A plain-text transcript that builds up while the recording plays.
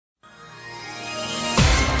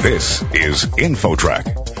This is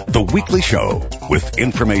InfoTrack, the weekly show with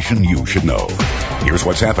information you should know. Here's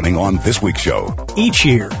what's happening on this week's show. Each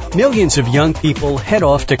year, millions of young people head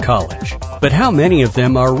off to college. But how many of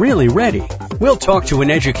them are really ready? We'll talk to an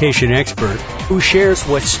education expert who shares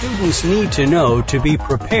what students need to know to be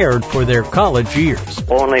prepared for their college years.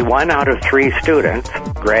 Only 1 out of 3 students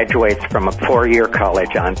graduates from a 4-year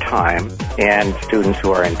college on time, and students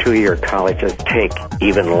who are in 2-year colleges take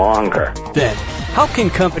even longer. Then, how can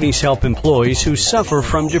companies help employees who suffer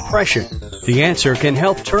from depression? The answer can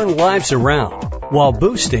help turn lives around while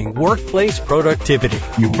boosting workplace productivity.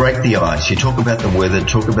 You break the ice, you talk about the weather,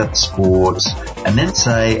 talk about the sports, and then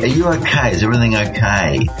say, are you okay? Is everything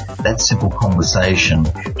okay? That simple conversation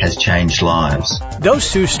has changed lives.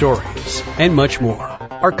 Those 2 stories, and much more,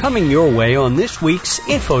 are coming your way on this week's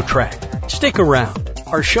InfoTrack. Stick around.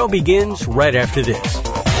 Our show begins right after this.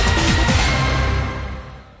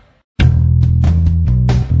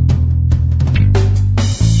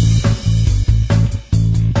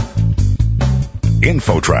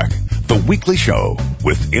 InfoTrack, the weekly show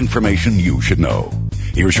with information you should know.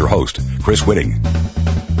 Here's your host, Chris Whitting.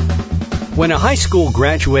 When a high school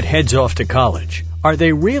graduate heads off to college, are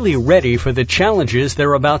they really ready for the challenges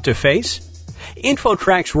they're about to face?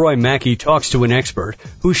 InfoTrack's Roy Mackey talks to an expert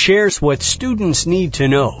who shares what students need to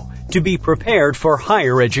know to be prepared for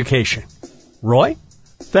higher education. Roy?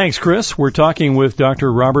 Thanks, Chris. We're talking with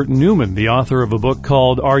Dr. Robert Newman, the author of a book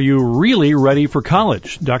called Are You Really Ready for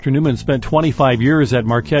College? Dr. Newman spent 25 years at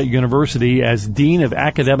Marquette University as Dean of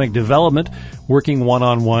Academic Development, working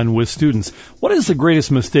one-on-one with students. What is the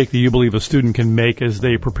greatest mistake that you believe a student can make as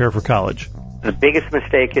they prepare for college? The biggest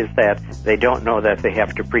mistake is that they don't know that they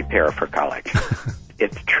have to prepare for college.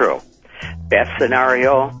 It's true. Best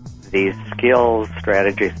scenario, these skills,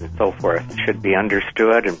 strategies, and so forth should be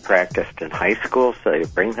understood and practiced in high school so you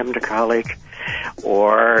bring them to college.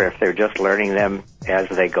 Or if they're just learning them as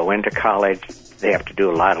they go into college, they have to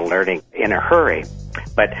do a lot of learning in a hurry.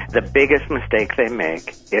 But the biggest mistake they make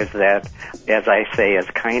is that, as I say, as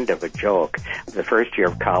kind of a joke, the first year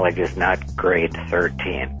of college is not grade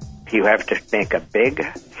 13. You have to make a big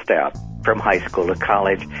step from high school to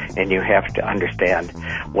college, and you have to understand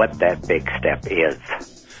what that big step is.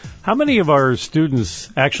 How many of our students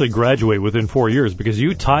actually graduate within 4 years? Because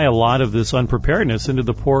you tie a lot of this unpreparedness into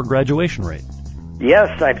the poor graduation rate.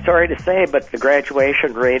 Yes, I'm sorry to say, but the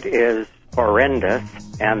graduation rate is horrendous,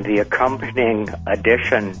 and the accompanying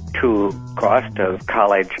addition to cost of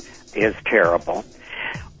college is terrible.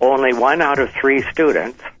 Only 1 out of 3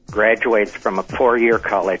 students graduates from a 4-year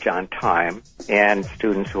college on time, and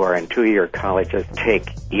students who are in 2-year colleges take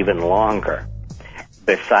even longer.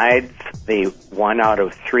 Besides the 1 out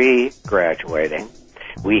of 3 graduating,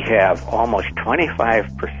 we have almost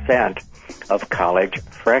 25% of college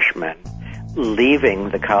freshmen leaving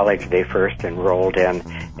the college they first enrolled in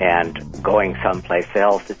and going someplace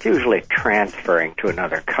else. It's usually transferring to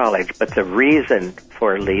another college, but the reason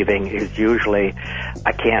for leaving is usually,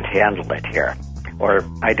 I can't handle it here, or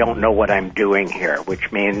I don't know what I'm doing here,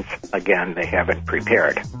 which means, again, they haven't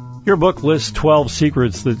prepared. Your book lists 12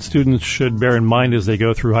 secrets that students should bear in mind as they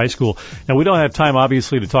go through high school. Now, we don't have time,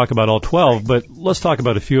 obviously, to talk about all 12, but let's talk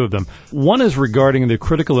about a few of them. One is regarding the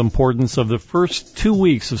critical importance of the first 2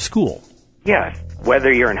 weeks of school. Yes.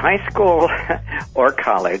 Whether you're in high school or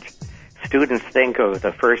college, students think of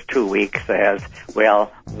the first 2 weeks as,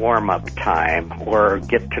 well, warm-up time or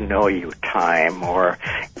get-to-know-you time, or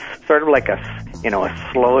sort of like a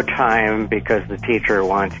slow time because the teacher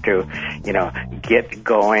wants to, get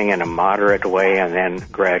going in a moderate way and then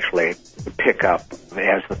gradually pick up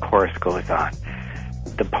as the course goes on.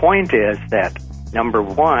 The point is that, number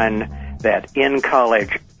one, that in college,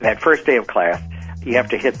 that first day of class, you have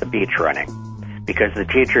to hit the beach running because the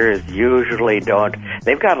teachers usually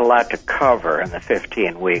they've got a lot to cover in the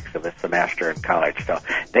 15 weeks of a semester in college, so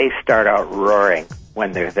they start out roaring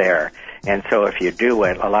when they're there. And so if you do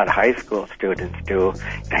what a lot of high school students do,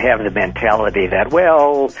 have the mentality that,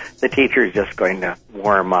 well, the teacher's just going to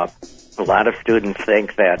warm up. A lot of students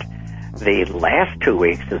think that the last 2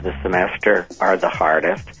 weeks of the semester are the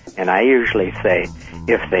hardest, and I usually say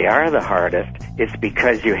if they are the hardest, it's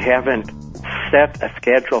because you haven't set a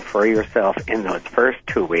schedule for yourself in those first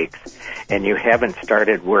 2 weeks, and you haven't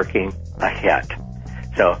started working ahead.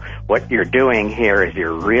 So what you're doing here is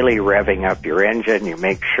you're really revving up your engine, you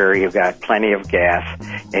make sure you've got plenty of gas,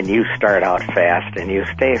 and you start out fast and you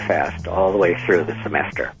stay fast all the way through the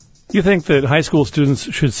semester. You think that high school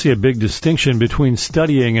students should see a big distinction between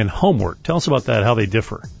studying and homework. Tell us about that, how they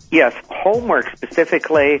differ. Yes, homework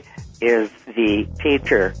specifically is the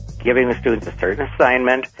teacher giving the students a certain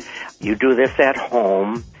assignment. You do this at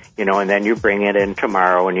home. and then you bring it in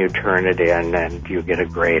tomorrow and you turn it in and you get a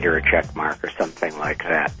grade or a check mark or something like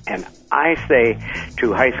that. And I say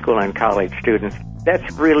to high school and college students,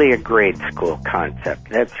 that's really a grade school concept.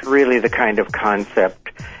 That's really the kind of concept,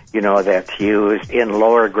 that's used in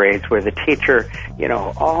lower grades where the teacher,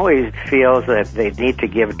 always feels that they need to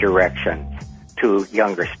give directions to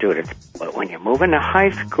younger students. But when you move into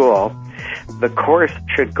high school, the course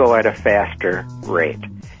should go at a faster rate.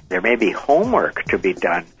 There may be homework to be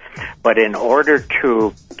done, but in order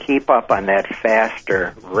to keep up on that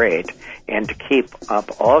faster rate and to keep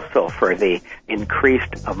up also for the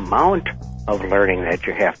increased amount of learning that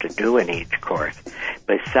you have to do in each course,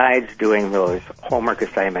 besides doing those homework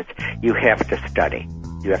assignments, you have to study.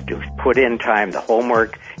 You have to put in time. The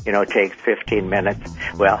homework, takes 15 minutes.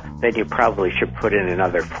 Well, then you probably should put in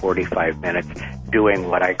another 45 minutes doing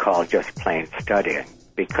what I call just plain studying.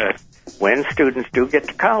 Because when students do get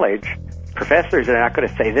to college, professors are not going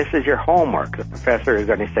to say, this is your homework. The professor is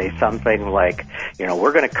going to say something like,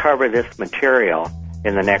 we're going to cover this material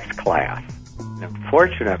in the next class.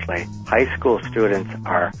 Unfortunately, high school students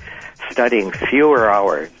are studying fewer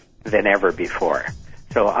hours than ever before.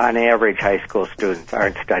 So on average, high school students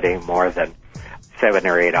aren't studying more than 7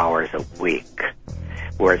 or 8 hours a week.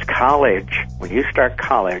 Whereas college, when you start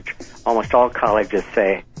college, almost all colleges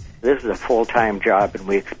say, this is a full-time job and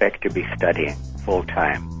we expect to be studying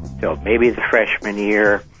full-time. So maybe the freshman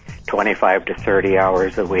year, 25 to 30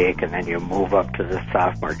 hours a week, and then you move up to the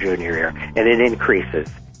sophomore, junior year, and it increases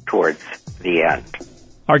towards the end.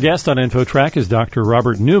 Our guest on InfoTrack is Dr.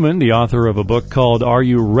 Robert Newman, the author of a book called Are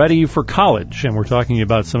You Ready for College? And we're talking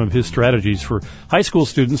about some of his strategies for high school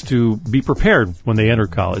students to be prepared when they enter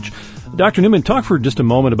college. Dr. Newman, talk for just a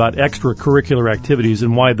moment about extracurricular activities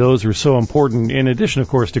and why those are so important, in addition, of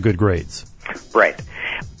course, to good grades. Right.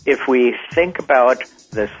 If we think about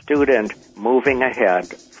the student moving ahead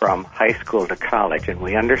from high school to college, and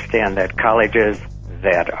we understand that colleges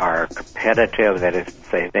that are competitive, that is to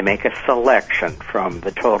say, they make a selection from the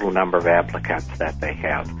total number of applicants that they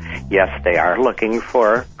have. Yes, they are looking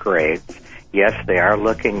for grades. Yes, they are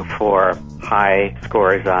looking for high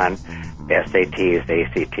scores on SATs,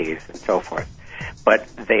 ACTs, and so forth. But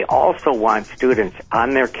they also want students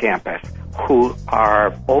on their campus who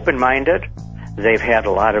are open-minded. They've had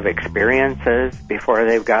a lot of experiences before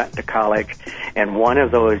they've gotten to college, and one of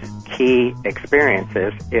those key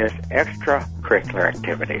experiences is extracurricular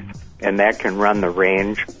activities, and that can run the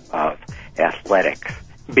range of athletics,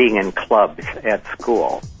 being in clubs at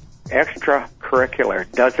school. Extracurricular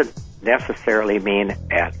doesn't necessarily mean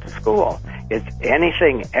at school. It's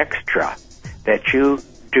anything extra that you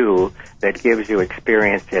do that gives you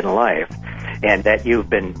experience in life, and that you've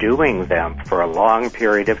been doing them for a long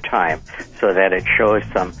period of time so that it shows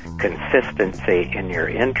some consistency in your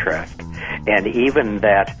interest, and even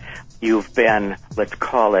that you've been, let's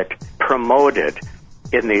call it, promoted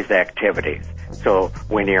in these activities. So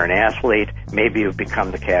when you're an athlete, maybe you've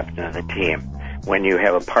become the captain of the team. When you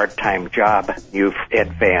have a part-time job, you've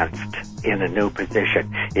advanced in a new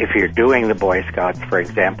position. If you're doing the Boy Scouts, for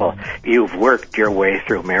example, you've worked your way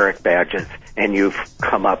through merit badges and you've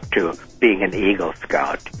come up to being an Eagle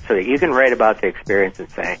Scout. So you can write about the experience and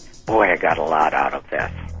say, boy, I got a lot out of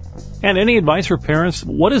this. And any advice for parents?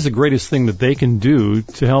 What is the greatest thing that they can do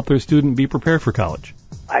to help their student be prepared for college?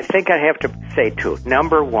 I think I have to say two.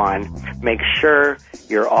 Number one, make sure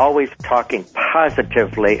you're always talking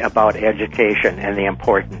positively about education and the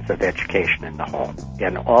importance of education in the home.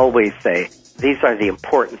 And always say, these are the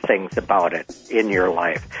important things about it in your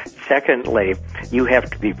life. Secondly, you have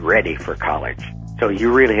to be ready for college. So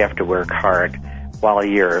you really have to work hard while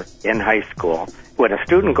you're in high school. When a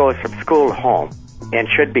student goes from school home and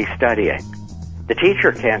should be studying, the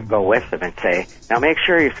teacher can't go with them and say, now make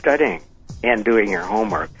sure you're studying and doing your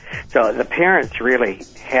homework. So the parents really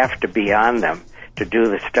have to be on them to do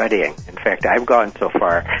the studying. In fact, I've gone so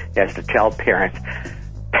far as to tell parents,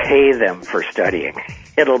 pay them for studying.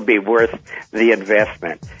 It'll be worth the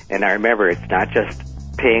investment. And I remember, it's not just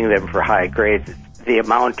paying them for high grades, it's the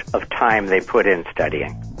amount of time they put in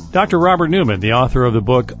studying. Dr. Robert Newman, the author of the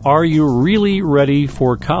book, Are You Really Ready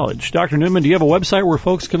for College? Dr. Newman, do you have a website where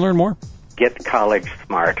folks can learn more?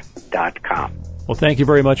 GetCollegeSmart.com. Well, thank you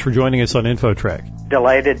very much for joining us on InfoTrack.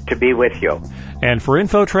 Delighted to be with you. And for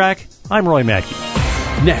InfoTrack, I'm Roy Mackey.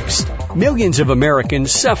 Next, millions of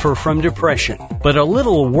Americans suffer from depression, but a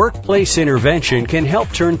little workplace intervention can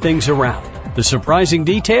help turn things around. The surprising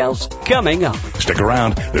details coming up. Stick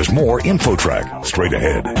around. There's more InfoTrack straight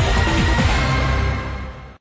ahead.